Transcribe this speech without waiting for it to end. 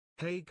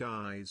Hey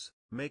guys,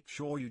 make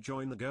sure you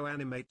join the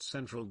GoAnimate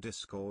Central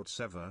Discord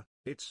server.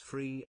 It's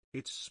free,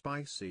 it's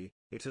spicy,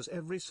 it has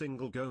every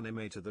single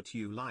GoAnimator that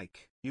you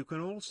like. You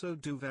can also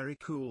do very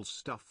cool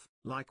stuff,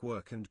 like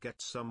work and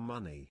get some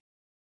money.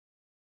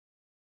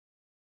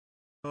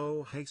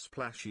 Oh hey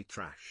splashy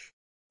trash.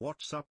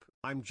 What's up?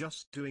 I'm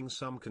just doing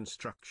some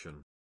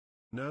construction.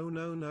 No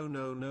no no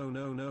no no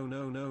no no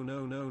no no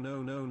no no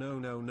no no no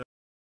no no.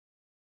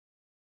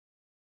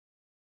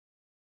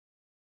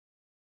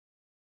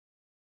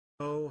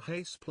 Oh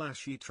hey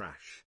splashy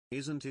trash,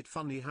 isn't it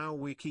funny how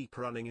we keep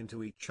running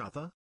into each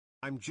other?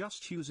 I'm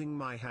just using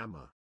my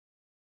hammer.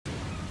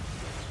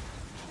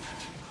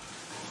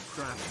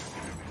 Crap.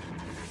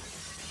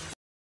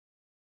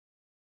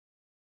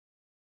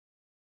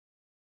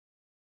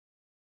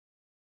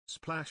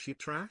 Splashy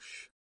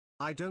trash?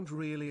 I don't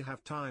really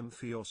have time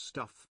for your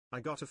stuff, I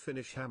gotta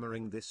finish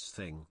hammering this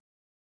thing.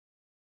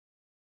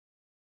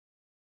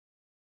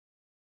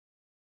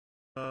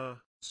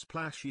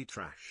 Splashy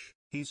trash,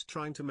 he's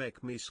trying to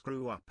make me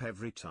screw up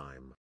every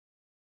time.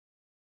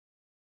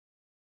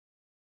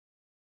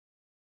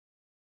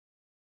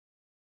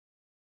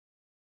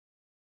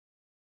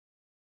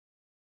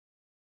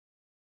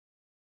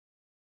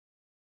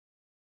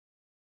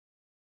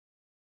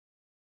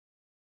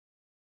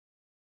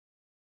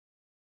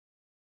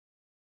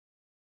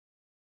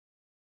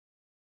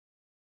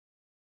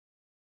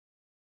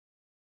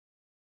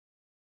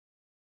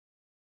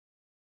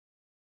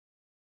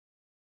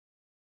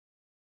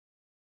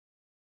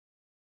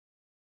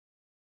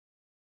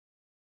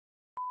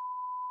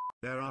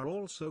 There are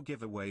also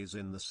giveaways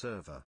in the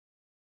server.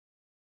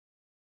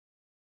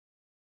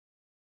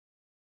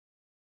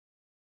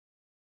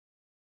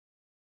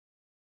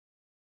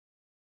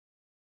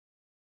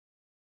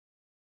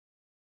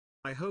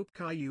 I hope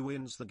Caillou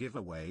wins the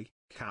giveaway.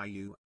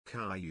 Caillou,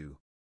 Caillou.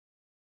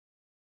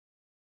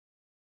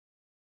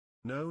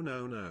 No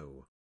no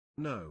no.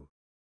 No.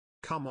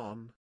 Come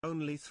on,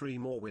 only 3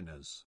 more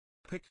winners.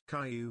 Pick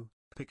Caillou,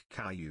 pick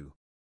Caillou.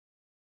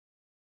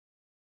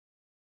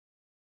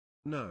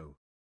 No.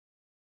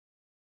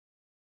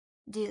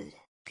 Dude,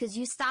 could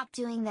you stop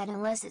doing that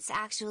unless it's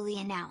actually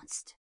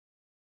announced?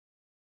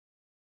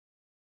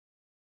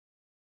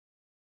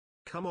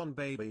 Come on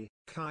baby,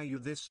 Caillou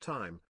this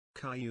time,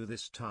 Caillou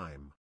this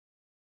time.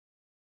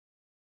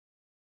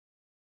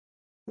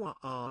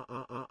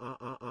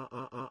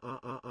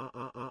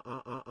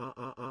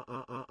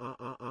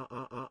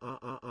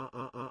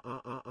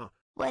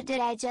 What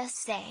did I just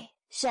say?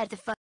 Shut the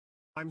fuck.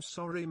 I'm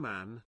sorry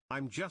man,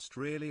 I'm just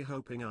really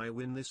hoping I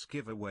win this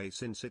giveaway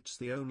since it's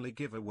the only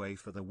giveaway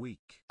for the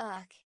week.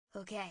 Ugh,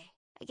 okay,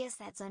 I guess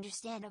that's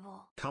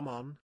understandable. Come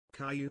on,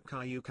 Caillou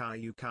Caillou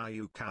Caillou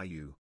Caillou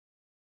Caillou.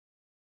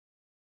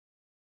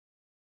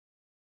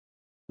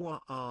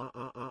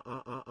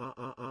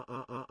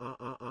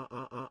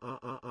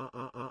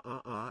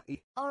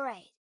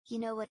 Alright, you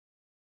know what?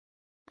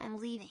 I'm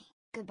leaving,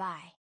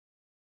 goodbye.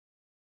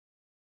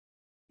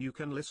 You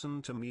can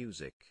listen to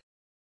music.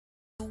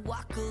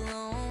 Walk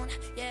alone,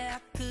 yeah,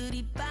 I could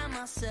eat by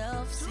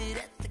myself, sit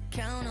at the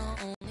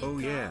counter. Oh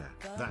yeah,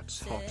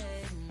 that's hot.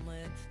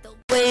 The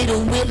waiter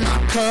with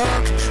my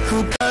coke,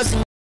 who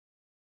doesn't.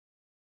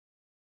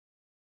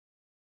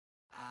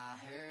 I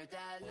heard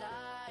that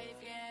life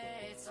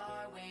gets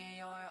hard when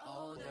you're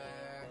older.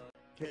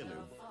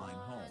 Caillou, I'm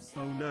home.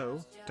 Oh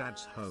no,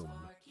 Dad's home.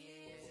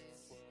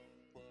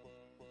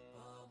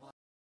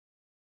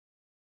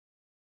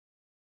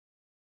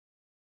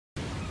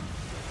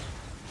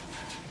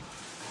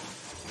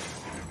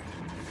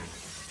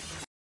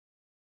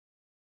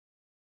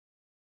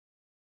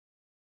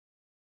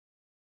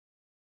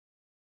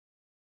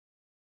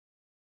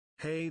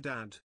 Hey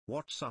Dad,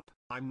 what's up?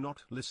 I'm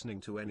not listening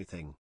to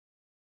anything.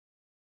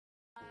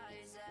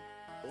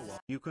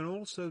 You can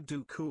also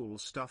do cool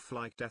stuff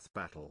like death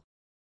battle.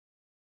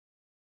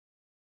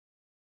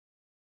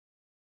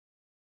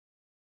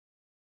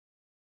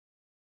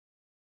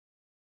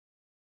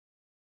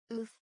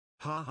 Oof.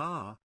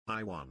 Haha,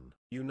 I won.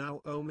 You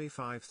now owe me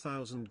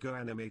 5,000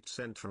 GoAnimate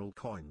Central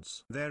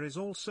coins. There is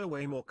also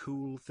way more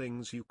cool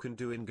things you can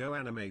do in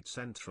GoAnimate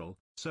Central,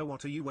 so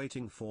what are you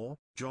waiting for?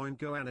 Join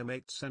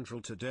GoAnimate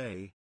Central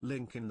today,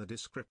 link in the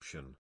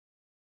description.